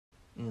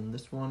In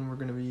this one we're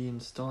going to be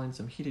installing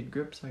some heated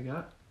grips I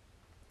got.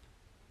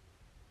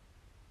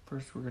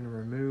 First we're going to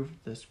remove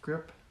this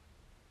grip,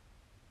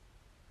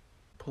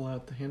 pull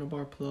out the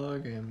handlebar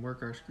plug and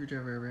work our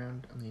screwdriver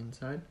around on the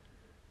inside.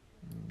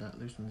 And that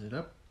loosens it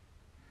up.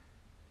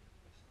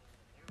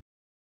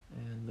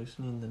 And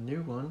loosening the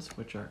new ones,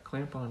 which are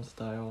clamp-on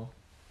style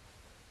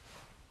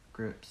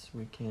grips,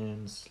 we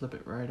can slip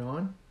it right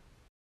on.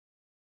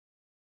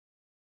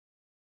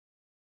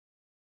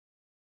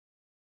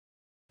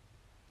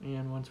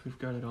 And once we've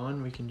got it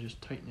on, we can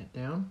just tighten it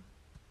down.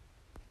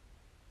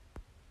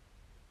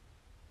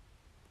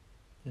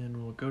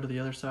 Then we'll go to the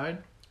other side,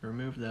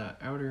 remove that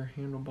outer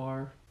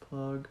handlebar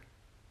plug,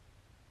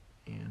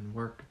 and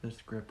work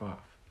this grip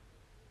off.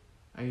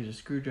 I use a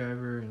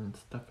screwdriver and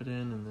stuff it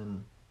in, and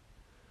then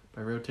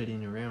by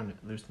rotating around it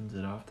loosens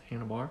it off the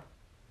handlebar.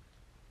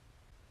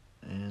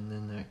 And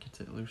then that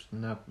gets it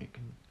loosened up, you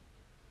can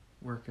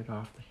work it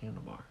off the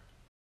handlebar.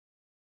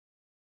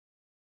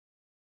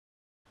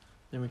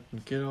 Then we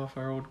can get off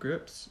our old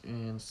grips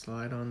and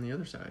slide on the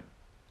other side.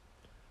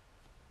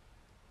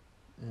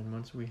 And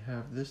once we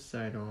have this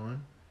side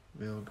on,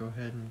 we'll go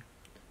ahead and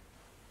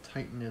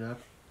tighten it up.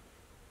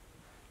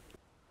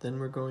 Then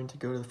we're going to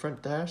go to the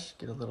front dash,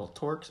 get a little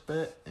Torx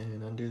bit,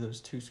 and undo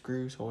those two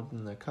screws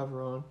holding the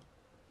cover on.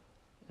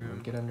 And we'll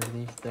get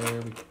underneath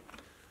there.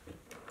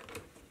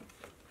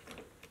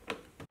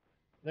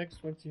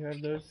 Next, once you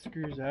have those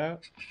screws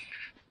out,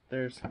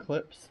 there's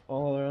clips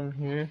all around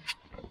here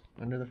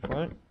under the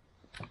front.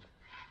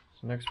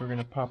 So next we're going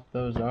to pop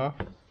those off.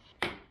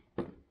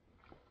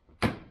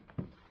 And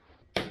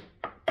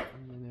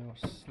then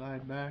they'll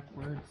slide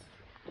backwards.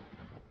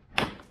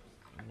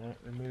 And that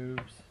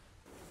removes.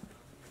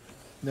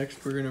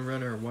 Next we're going to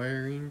run our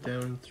wiring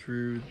down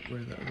through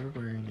where the other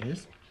wiring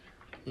is.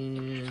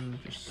 And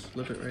just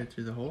slip it right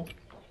through the hole.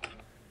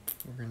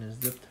 We're going to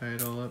zip tie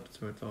it all up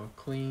so it's all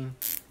clean.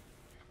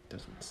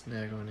 Doesn't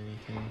snag on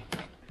anything.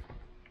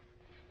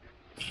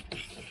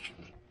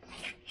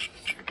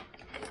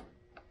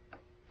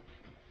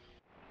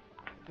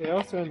 Okay,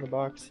 also in the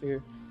box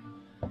here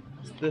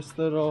is this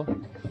little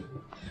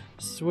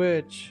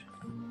switch.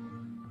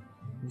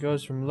 It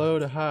goes from low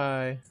to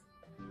high.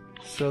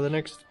 So the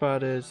next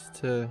spot is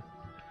to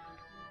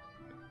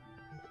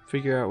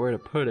figure out where to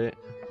put it.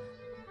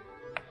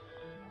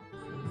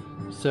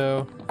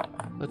 So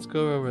let's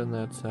go over on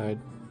that side.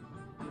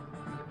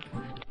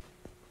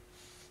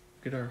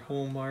 Get our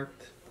hole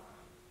marked,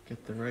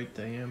 get the right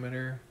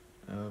diameter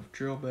of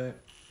drill bit,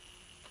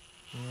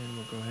 and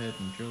we'll go ahead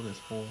and drill this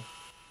hole.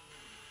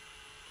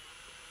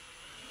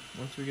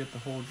 Once we get the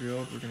hole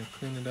drilled, we're going to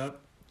clean it up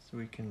so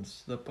we can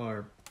slip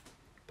our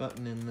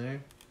button in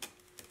there.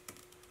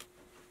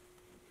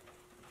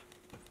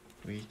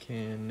 We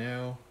can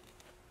now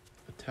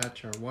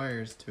attach our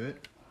wires to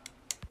it.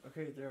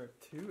 Okay, there are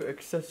two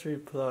accessory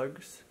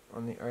plugs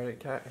on the Arctic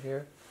Cat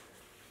here.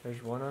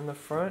 There's one on the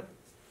front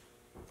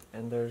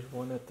and there's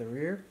one at the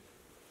rear.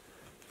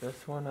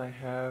 This one I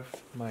have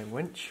my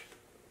winch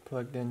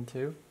plugged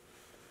into.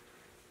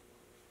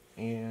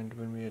 And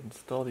when we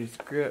install these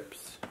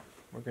grips,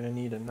 we're going to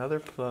need another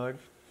plug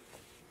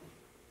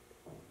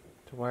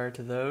to wire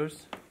to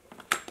those.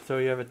 So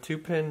you have a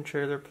 2-pin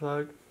trailer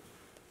plug.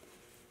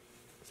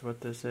 That's what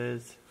this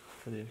is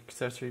for the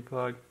accessory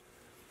plug.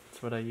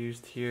 That's what I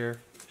used here.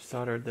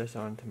 Soldered this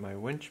onto my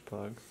winch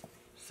plug.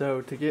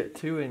 So to get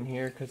two in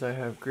here, because I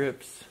have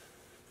grips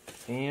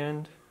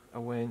and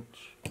a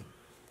winch,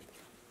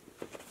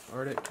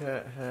 Arctic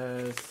Cat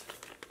has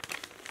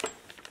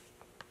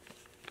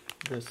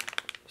this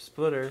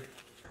splitter.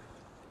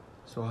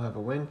 So I'll have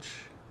a winch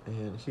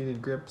and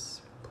heated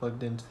grips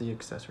plugged into the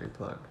accessory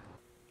plug.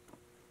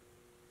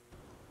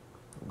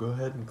 Go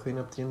ahead and clean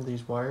up the end of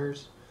these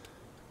wires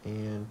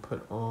and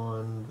put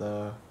on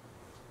the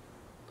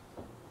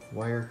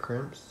wire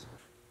crimps.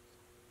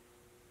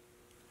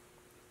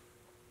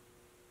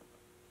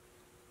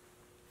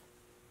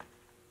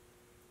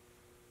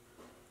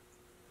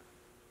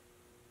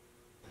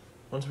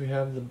 Once we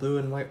have the blue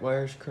and white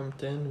wires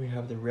crimped in, we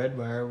have the red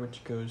wire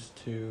which goes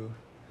to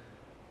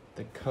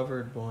the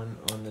covered one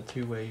on the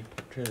 2-way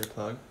trailer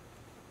plug.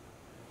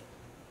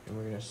 And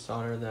we're going to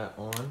solder that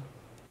on.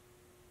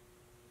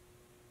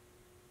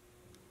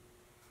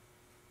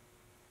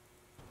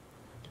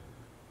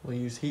 We'll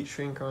use heat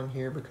shrink on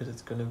here because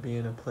it's going to be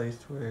in a place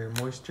where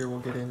moisture will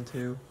get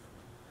into,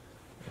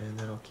 and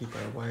that'll keep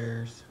our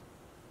wires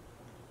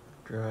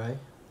dry.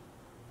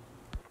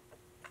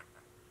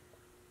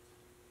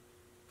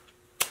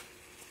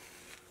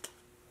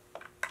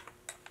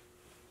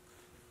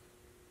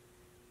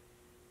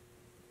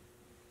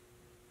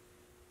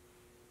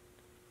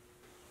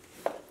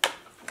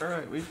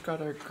 Alright, we've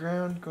got our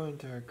ground going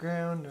to our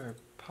ground, our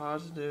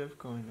positive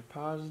going to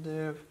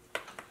positive,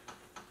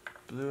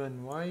 blue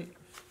and white,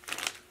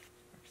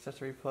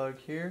 accessory plug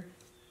here.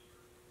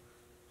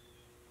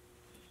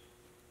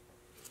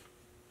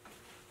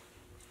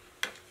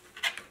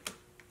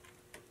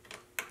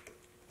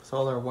 So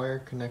all our wire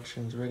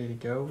connections ready to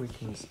go, we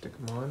can stick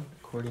them on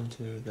according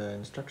to the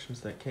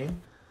instructions that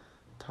came.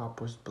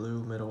 top was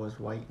blue, middle was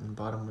white, and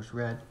bottom was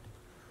red.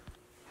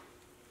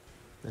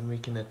 Then we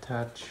can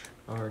attach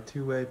our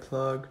two-way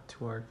plug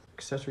to our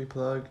accessory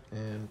plug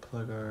and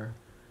plug our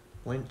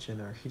winch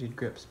and our heated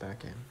grips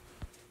back in.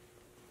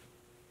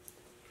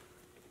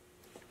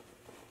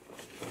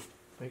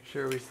 Make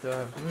sure we still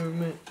have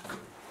movement.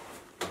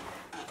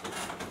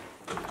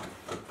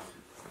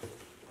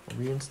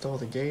 Reinstall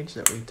the gauge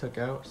that we took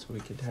out so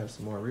we could have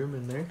some more room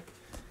in there,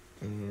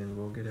 and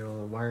we'll get all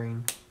the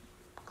wiring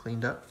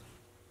cleaned up.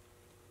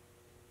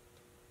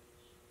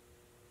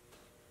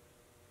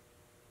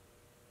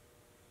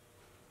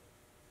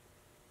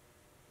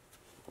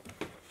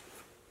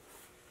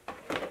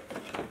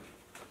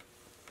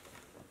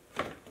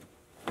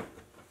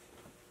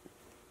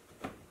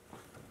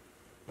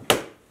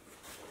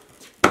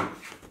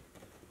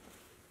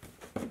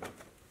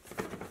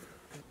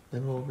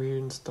 Then we'll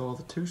reinstall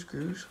the two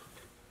screws,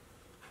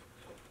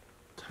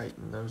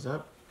 tighten those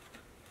up,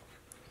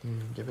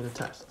 and give it a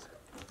test.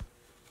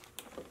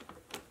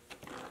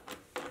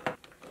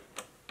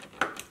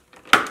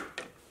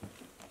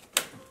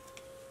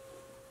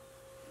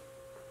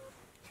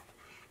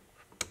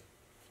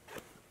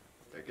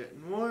 They're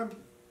getting warm.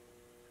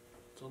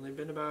 It's only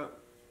been about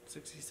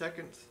 60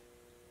 seconds.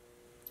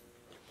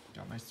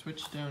 Got my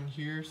switch down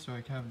here so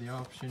I can have the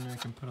option. I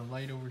can put a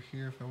light over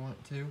here if I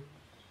want to.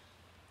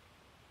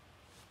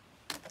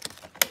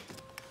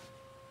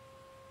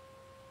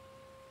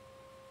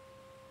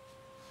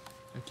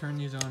 I turned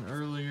these on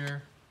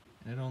earlier,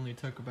 and it only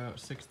took about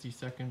 60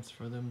 seconds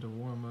for them to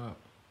warm up.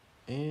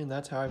 And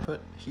that's how I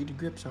put heated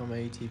grips on my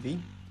ATV.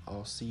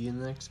 I'll see you in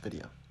the next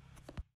video.